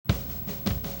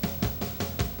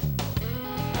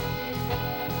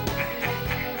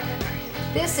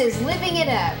This is Living It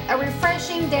Up, a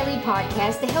refreshing daily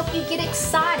podcast to help you get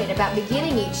excited about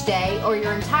beginning each day or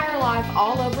your entire life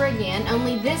all over again,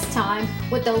 only this time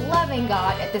with the loving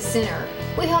God at the center.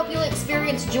 We hope you'll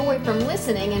experience joy from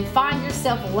listening and find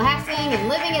yourself laughing and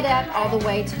living it up all the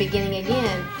way to beginning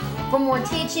again. For more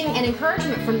teaching and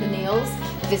encouragement from the Neils,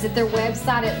 visit their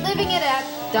website at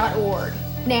livingitup.org.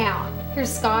 Now,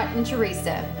 here's Scott and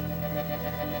Teresa.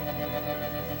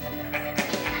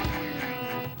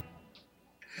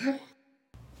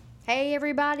 Hey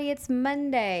everybody, it's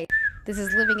Monday. This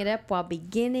is Living It Up while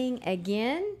beginning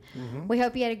again. We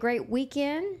hope you had a great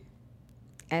weekend.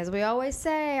 As we always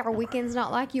say, our weekend's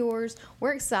not like yours.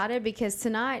 We're excited because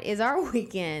tonight is our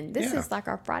weekend. This is like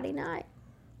our Friday night.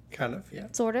 Kind of, yeah.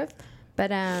 Sort of.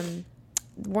 But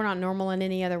we're not normal in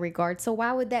any other regard. So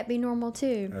why would that be normal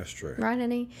too? That's true. Right,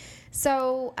 honey?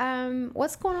 So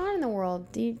what's going on in the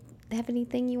world? Do you have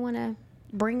anything you want to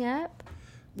bring up?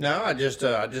 No, I just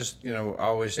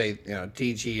always say,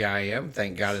 TGIM,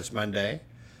 thank God it's Monday.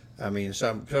 I mean,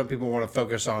 some people want to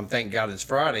focus on thank God it's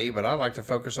Friday, but I like to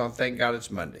focus on thank God it's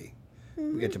Monday.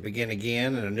 We get to begin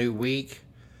again in a new week.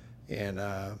 And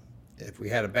if we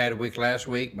had a bad week last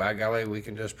week, by golly, we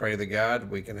can just pray to God.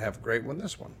 We can have a great one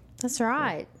this one. That's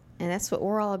right. And that's what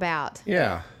we're all about.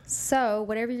 Yeah. So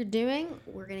whatever you're doing,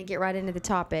 we're going to get right into the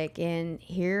topic. And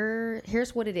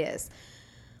here's what it is.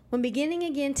 When beginning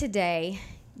again today,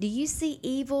 do you see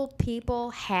evil people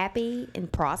happy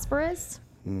and prosperous?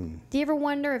 Do you ever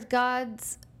wonder if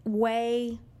God's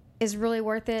way is really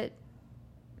worth it?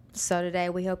 So today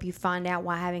we hope you find out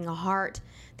why having a heart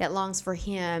that longs for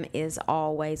Him is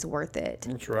always worth it.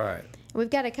 That's right. We've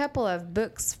got a couple of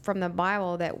books from the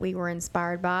Bible that we were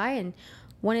inspired by, and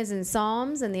one is in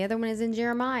Psalms and the other one is in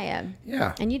Jeremiah.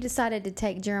 Yeah. And you decided to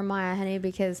take Jeremiah, honey,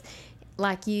 because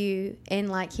like you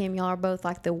and like him, y'all are both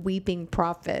like the weeping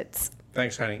prophets.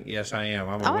 Thanks, honey. Yes, I am.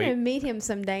 I want to meet him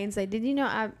someday and say, did you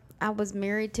know I was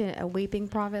married to a weeping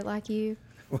prophet like you?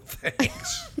 Well,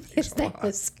 thanks. His name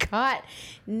was Scott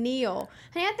Neal.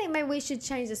 Honey, I think maybe we should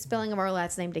change the spelling of our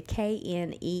last name to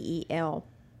Kneel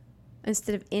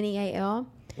instead of Neal.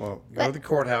 Well, go to the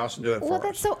courthouse and do it for us. Well,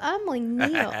 that's so humbling.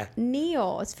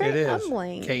 Neal. It's very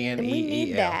humbling. Kneel. And we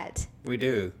need that. We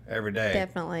do, every day.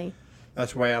 Definitely.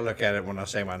 That's the way I look at it when I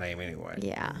say my name anyway.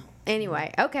 Yeah.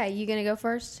 Anyway, okay, you going to go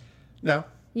first? No.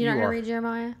 You're not going to read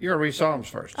Jeremiah? You're going to read Psalms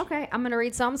first. Okay, I'm going to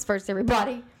read Psalms first,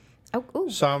 everybody.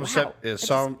 Psalm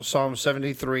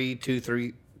 73, 2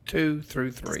 through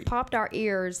 3. Just popped our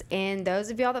ears. And those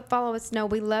of y'all that follow us know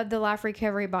we love the Life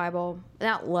Recovery Bible.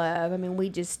 Not love. I mean,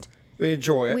 we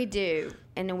enjoy it. We do.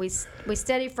 And then we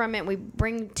study from it. We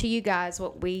bring to you guys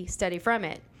what we study from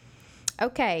it.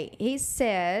 Okay, he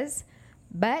says,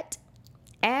 but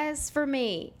as for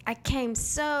me, I came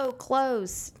so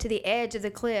close to the edge of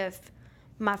the cliff.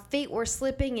 My feet were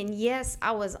slipping, and yes,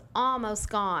 I was almost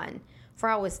gone. For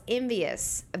I was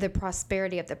envious of the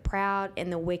prosperity of the proud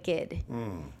and the wicked.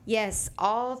 Yes,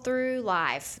 all through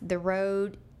life, the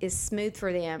road is smooth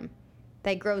for them.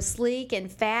 They grow sleek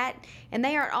and fat, and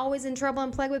they aren't always in trouble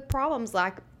and plagued with problems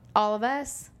like all of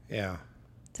us. Yeah.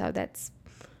 So that's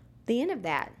the end of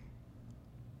that.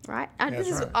 Right? This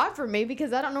is right. odd for me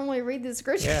because I don't normally read the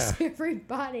scriptures to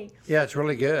everybody. Yeah, it's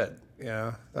really good.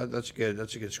 Yeah, that's good.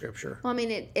 That's a good scripture. Well, I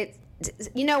mean,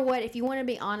 you know what? If you want to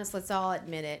be honest, let's all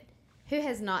admit it. Who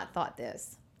has not thought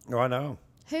this? Oh, I know.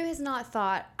 Who has not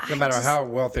thought? No matter how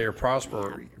wealthy or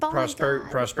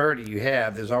prosperity you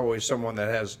have, there's always someone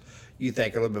that has, you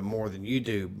think, a little bit more than you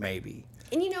do, maybe.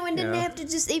 And it doesn't have to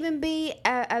just even be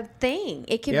a thing.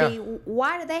 It could be,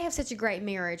 why do they have such a great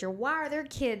marriage? Or why are their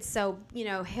kids so,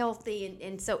 healthy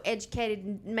and so educated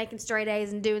and making straight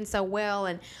A's and doing so well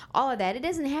and all of that? It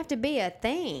doesn't have to be a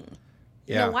thing.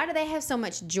 Yeah. Why do they have so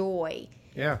much joy?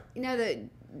 Yeah.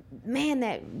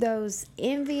 Those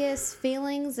envious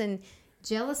feelings and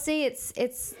jealousy,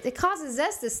 it causes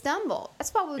us to stumble.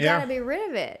 That's why we've got to be rid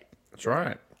of it. That's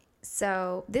right.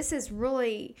 So this is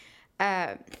really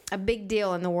a big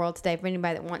deal in the world today for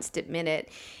anybody that wants to admit it.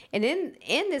 And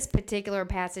in this particular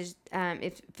passage,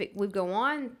 if we go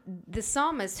on, the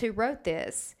psalmist who wrote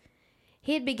this,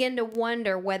 he had begun to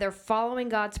wonder whether following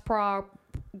God's program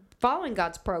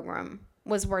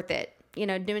was worth it.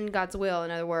 Doing God's will, in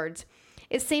other words.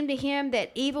 It seemed to him that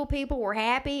evil people were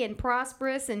happy and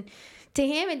prosperous, and to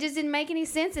him it just didn't make any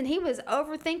sense, and he was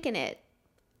overthinking it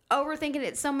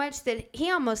so much that he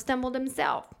almost stumbled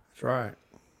himself. That's right.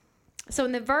 So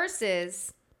in the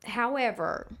verses,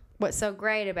 however, what's so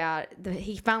great about it,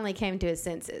 he finally came to his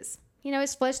senses.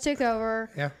 His flesh took over.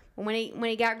 Yeah. When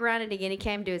he got grounded again, he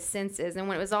came to his senses, and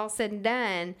when it was all said and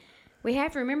done, we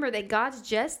have to remember that God's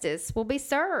justice will be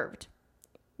served.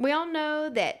 We all know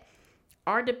that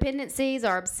our dependencies,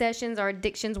 our obsessions, our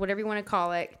addictions, whatever you want to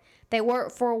call it, they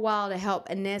work for a while to help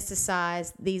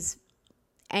anesthetize these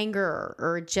anger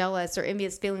or jealous or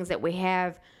envious feelings that we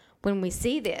have when we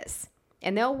see this.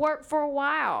 And they'll work for a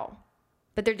while,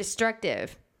 but they're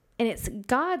destructive. And it's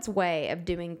God's way of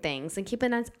doing things and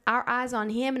keeping our eyes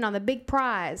on Him and on the big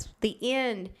prize, the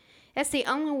end. That's the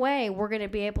only way we're going to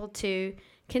be able to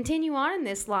continue on in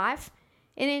this life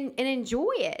and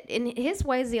enjoy it. And His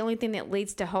way is the only thing that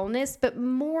leads to wholeness, but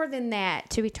more than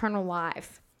that, to eternal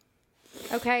life.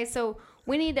 Okay, so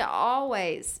we need to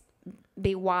always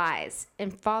be wise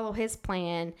and follow His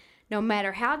plan, no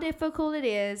matter how difficult it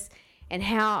is and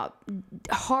how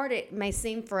hard it may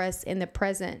seem for us in the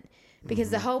present.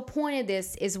 Because the whole point of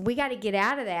this is we got to get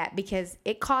out of that, because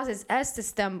it causes us to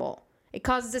stumble. It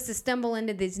causes us to stumble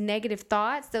into these negative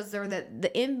thoughts. Those are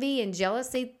the envy and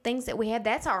jealousy things that we have.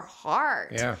 That's our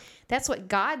heart. Yeah. That's what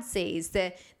God sees.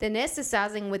 The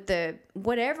anesthetizing with the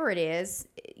whatever it is,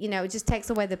 it just takes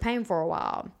away the pain for a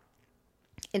while.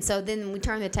 And so then we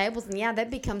turn the tables, and that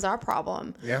becomes our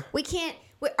problem. Yeah. We can't.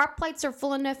 Our plates are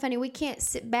full enough, honey. We can't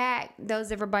sit back.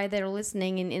 Everybody that are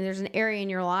listening, and there's an area in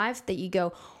your life that you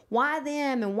go, why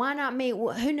them and why not me?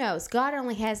 Well, who knows? God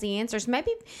only has the answers.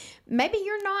 Maybe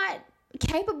you're not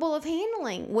capable of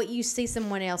handling what you see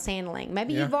someone else handling.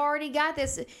 Maybe you've already got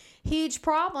this huge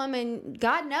problem, and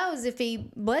God knows if He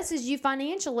blesses you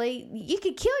financially, you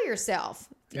could kill yourself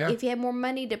if you had more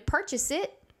money to purchase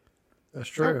it. That's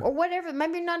true. Or whatever.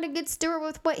 Maybe you're not a good steward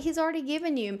with what He's already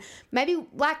given you. Maybe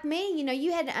like me,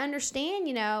 you had to understand,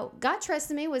 God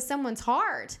trusted me with someone's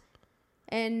heart.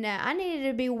 And I needed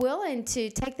to be willing to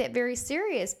take that very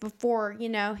serious before,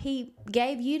 He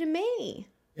gave you to me.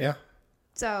 Yeah.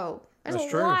 So there's That's a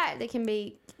true. lot that can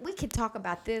be. We could talk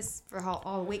about this for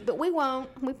all week, but we won't.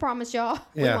 We promise y'all.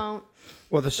 We won't.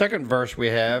 Well, the second verse we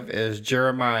have is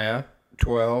Jeremiah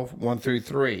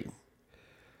 12:1-3.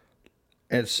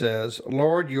 It says,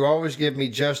 Lord, you always give me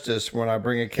justice when I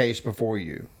bring a case before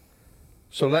you.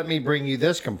 So let me bring you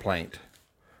this complaint.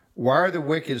 Why are the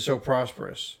wicked so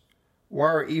prosperous? Why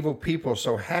are evil people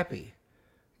so happy?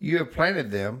 You have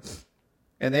planted them,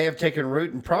 and they have taken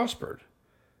root and prospered.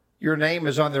 Your name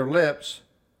is on their lips,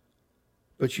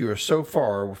 but you are so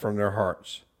far from their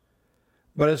hearts.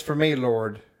 But as for me,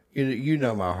 Lord, you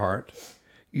know my heart.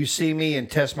 You see me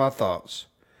and test my thoughts.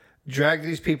 Drag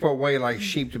these people away like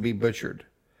sheep to be butchered.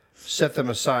 Set them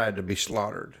aside to be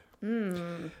slaughtered.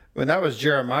 When that was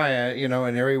Jeremiah,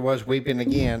 and there he was weeping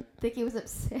again. I think he was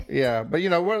upset. Yeah, but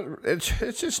what?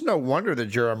 It's just no wonder that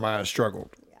Jeremiah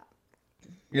struggled.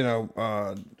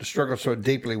 Struggled so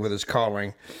deeply with his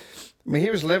calling. I mean, he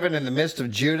was living in the midst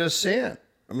of Judah's sin.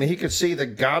 I mean, he could see the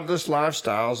godless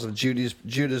lifestyles of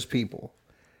Judah's people.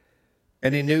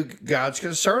 And he knew God's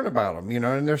concern about them,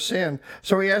 and their sin.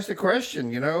 So he asked the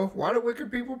question, why do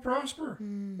wicked people prosper?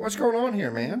 What's going on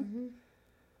here, man?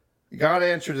 God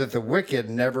answered that the wicked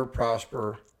never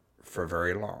prosper for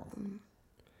very long.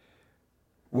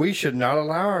 We should not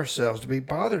allow ourselves to be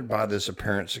bothered by this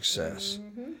apparent success.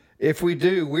 If we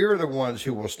do, we are the ones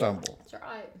who will stumble. That's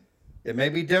right. It may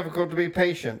be difficult to be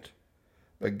patient,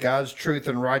 but God's truth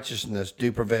and righteousness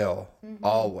do prevail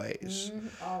always.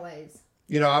 Always.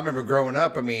 I remember growing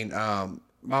up,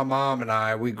 my mom and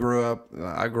I grew up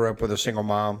with a single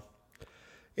mom,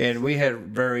 and we had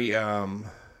very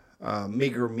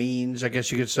meager means, I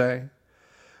guess you could say.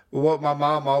 But what my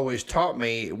mom always taught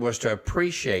me was to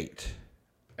appreciate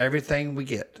everything we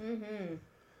get.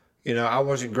 I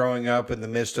wasn't growing up in the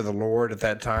midst of the Lord at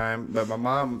that time, but my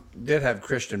mom did have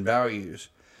Christian values,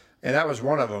 and that was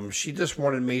one of them. She just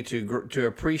wanted me to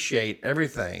appreciate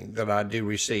everything that I do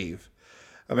receive.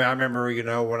 I remember,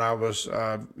 when I was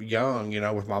young,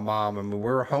 with my mom, we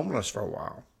were homeless for a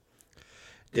while.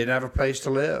 Didn't have a place to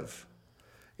live.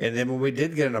 And then when we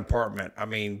did get an apartment,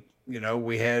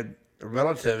 we had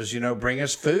relatives, bring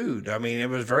us food. It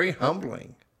was very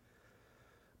humbling.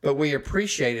 But we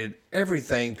appreciated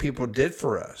everything people did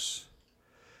for us.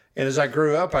 And as I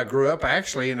grew up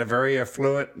actually in a very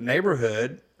affluent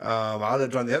neighborhood. I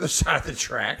lived on the other side of the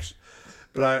tracks.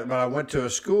 But I went to a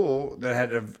school that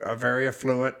had a very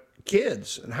affluent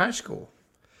kids in high school.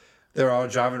 They're all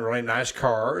driving really nice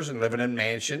cars and living in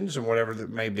mansions and whatever that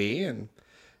may be. And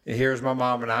here's my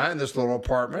mom and I in this little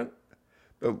apartment.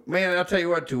 But man, I'll tell you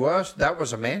what, to us, that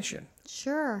was a mansion.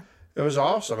 Sure. It was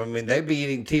awesome. They'd be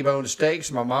eating T-bone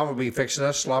steaks. My mom would be fixing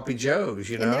us sloppy joes,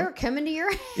 And they were coming to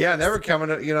your house. Yeah, and they were coming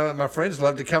to, my friends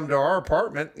loved to come to our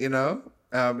apartment,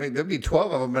 There'd be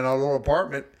 12 of them in our little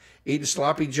apartment eating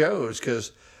sloppy joes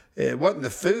because it wasn't the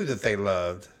food that they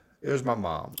loved. It was my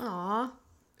mom. Aw.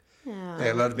 Yeah.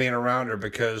 They loved being around her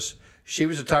because she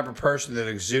was the type of person that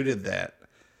exuded that.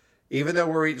 Even though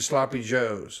we're eating sloppy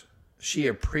joes, she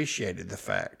appreciated the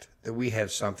fact that we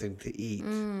had something to eat.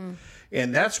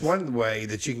 And that's one way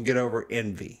that you can get over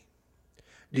envy.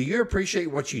 Do you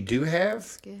appreciate what you do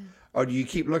have? Good. Or do you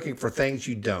keep looking for things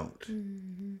you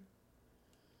don't?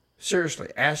 Seriously,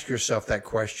 ask yourself that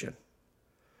question.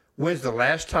 When's the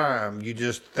last time you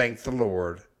just thanked the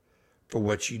Lord for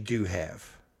what you do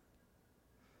have?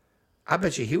 I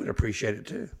bet you he would appreciate it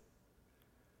too.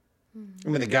 I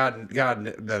mean, the God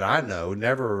that I know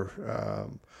never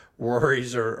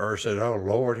worries or said, "Oh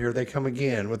Lord, here they come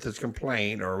again with this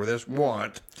complaint or with this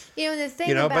want." The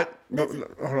thing about... but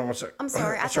hold on one second. I'm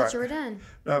sorry, I thought you were done.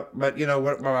 No, but you know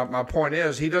what? My point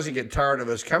is, he doesn't get tired of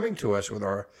us coming to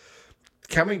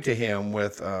him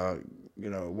with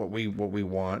what we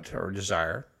want or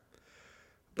desire.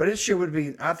 But it sure would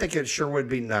be. I think it sure would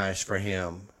be nice for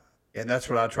him, and that's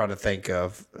what I try to think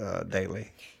of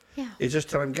daily. Yeah. Is just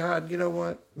telling God, you know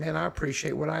what, man, I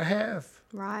appreciate what I have.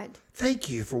 Right. Thank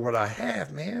you for what I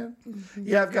have, man.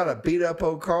 Yeah, I've got a beat up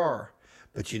old car,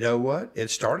 but you know what? It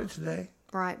started today.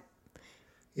 Right.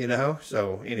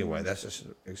 So anyway, that's just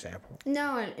an example.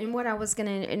 No, and what I was going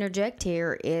to interject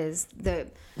here is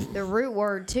the root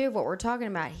word too of what we're talking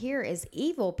about here is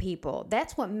evil people.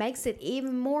 That's what makes it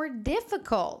even more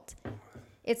difficult.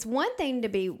 It's one thing to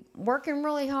be working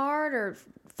really hard or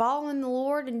following the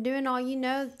Lord and doing all you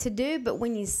know to do, but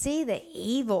when you see the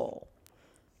evil,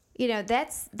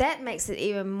 that makes it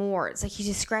even more. It's like you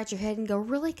just scratch your head and go,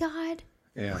 "Really, God?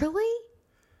 Yeah. Really?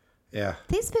 Yeah.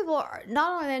 These people are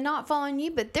not only they're not following you,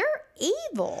 but they're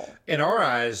evil." In our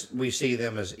eyes, we see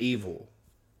them as evil,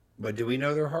 but do we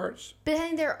know their hearts? But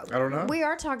I don't know. We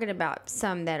are talking about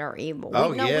some that are evil.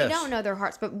 Oh, We yes. don't know their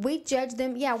hearts, but we judge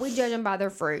them. Yeah, we judge them by their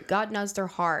fruit. God knows their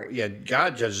heart. Yeah,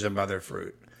 God judges them by their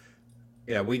fruit.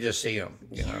 Yeah, we just see them,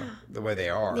 the way they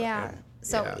are. Yeah. And,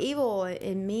 So evil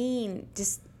and mean,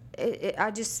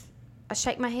 I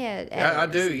shake my head at I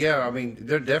it. do, yeah. I mean,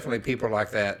 there are definitely people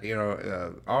like that,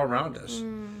 all around us.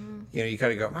 You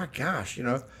kind of go, my gosh,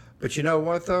 But you know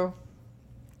what, though?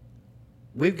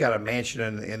 We've got a mansion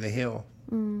in the hill,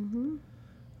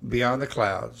 beyond the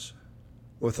clouds,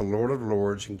 with the Lord of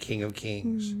Lords and King of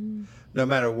Kings. No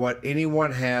matter what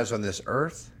anyone has on this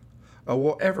earth or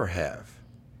will ever have.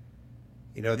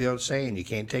 You know the old saying, you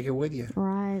can't take it with you.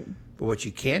 Right. But what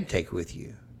you can take with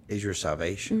you is your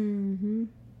salvation.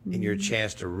 And your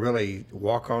chance to really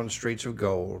walk on streets of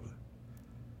gold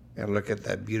and look at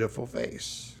that beautiful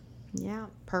face. Yeah.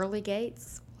 Pearly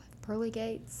gates. Pearly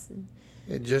gates.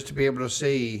 And just to be able to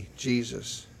see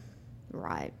Jesus.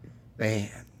 Right.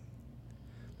 Man,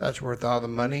 that's worth all the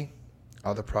money,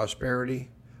 all the prosperity,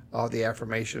 all the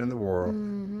affirmation in the world.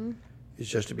 It's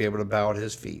just to be able to bow at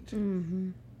his feet.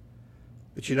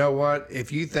 But you know what?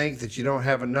 If you think that you don't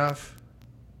have enough,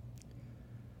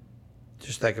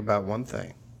 just think about one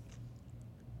thing.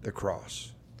 The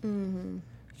cross.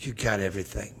 You got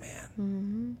everything,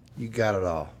 man. You got it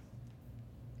all.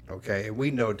 Okay? And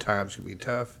we know times can be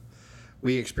tough.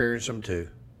 We experience them too.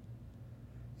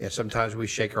 And sometimes we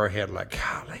shake our head like,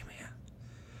 golly, man.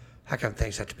 How come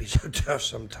things have to be so tough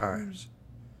sometimes?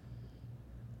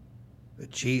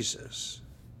 But Jesus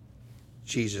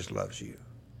loves you.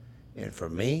 And for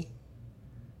me,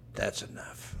 that's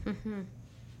enough.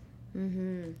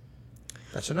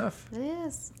 That's enough. It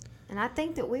is. And I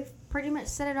think that we've pretty much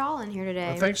said it all in here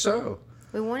today. I think so.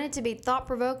 We want it to be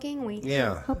thought-provoking. We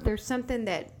hope there's something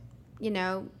that,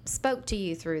 spoke to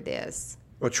you through this.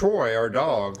 Well, Troy, our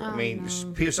dog,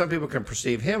 some people can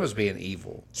perceive him as being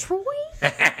evil. Troy?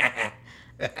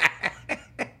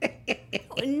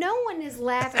 No one is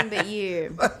laughing but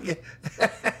you.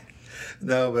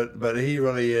 No, but he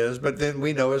really is. But then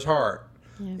we know his heart.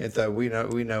 Yeah. And so we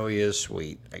know he is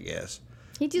sweet, I guess.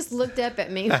 He just looked up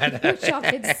at me, which y'all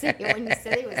could see when you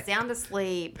said he was sound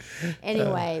asleep.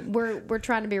 Anyway, we're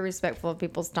trying to be respectful of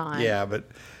people's time. Yeah, but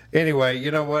anyway, you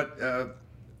know what?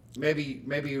 Maybe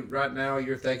right now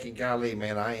you're thinking, golly,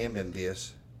 man, I am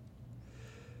envious.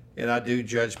 And I do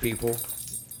judge people.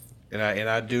 And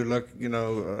I do look,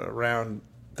 around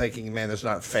thinking, man, that's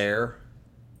not fair.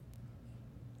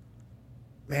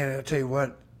 Man, I'll tell you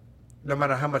what, no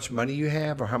matter how much money you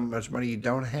have or how much money you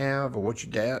don't have or what you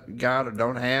got or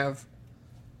don't have,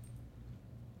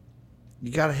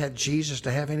 you got to have Jesus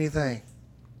to have anything.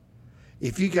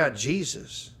 If you got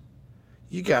Jesus,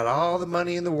 you got all the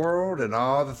money in the world and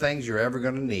all the things you're ever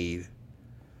going to need,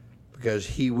 because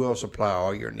he will supply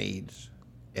all your needs.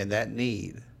 And that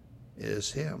need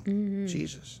is him,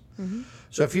 Jesus.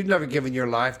 So if you've never given your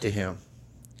life to him,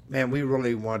 man, we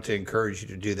really want to encourage you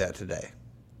to do that today.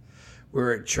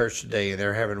 We're at church today, and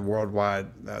they're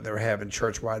having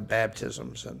church-wide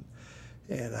baptisms,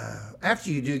 And after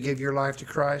you do give your life to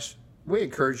Christ, we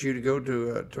encourage you to go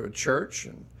to a church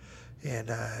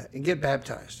and get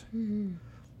baptized. Mm-hmm.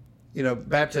 You know,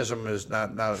 baptism is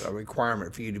not a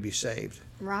requirement for you to be saved.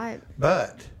 Right.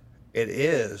 But it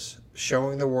is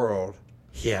showing the world,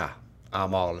 yeah,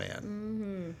 I'm all in.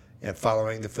 Mm-hmm. And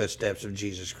following the footsteps of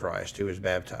Jesus Christ, who was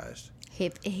baptized.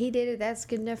 If he did it, that's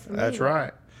good enough for me. That's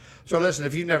right. So listen,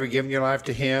 if you've never given your life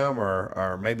to him,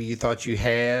 or maybe you thought you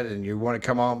had and you want to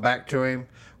come on back to him,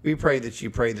 we pray that you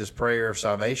pray this prayer of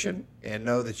salvation and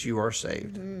know that you are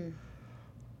saved. Mm-hmm.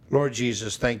 Lord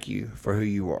Jesus, thank you for who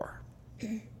you are.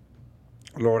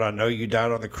 Lord, I know you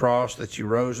died on the cross, that you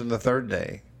rose on the third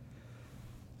day.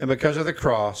 And because of the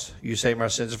cross, you say my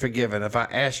sins are forgiven if I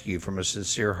ask you from a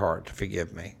sincere heart to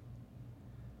forgive me.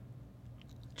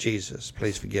 Jesus,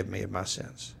 please forgive me of my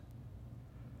sins.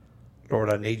 Lord,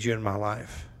 I need you in my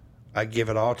life. I give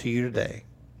it all to you today.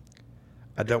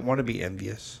 I don't want to be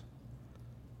envious.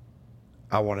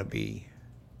 I want to be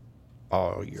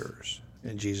all yours.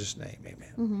 In Jesus' name,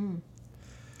 amen. Mm-hmm.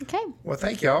 Okay. Well,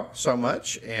 thank y'all so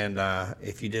much. And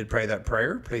if you did pray that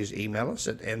prayer, please email us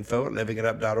at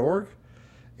info@livingitup.org.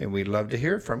 And we'd love to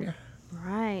hear from you. All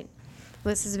right.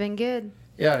 Well, this has been good.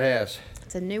 Yeah, it has.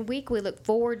 It's a new week. We look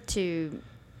forward to,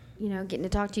 getting to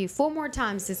talk to you 4 more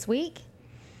times this week.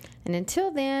 And until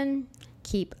then,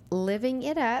 keep living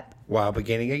it up While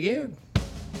beginning again.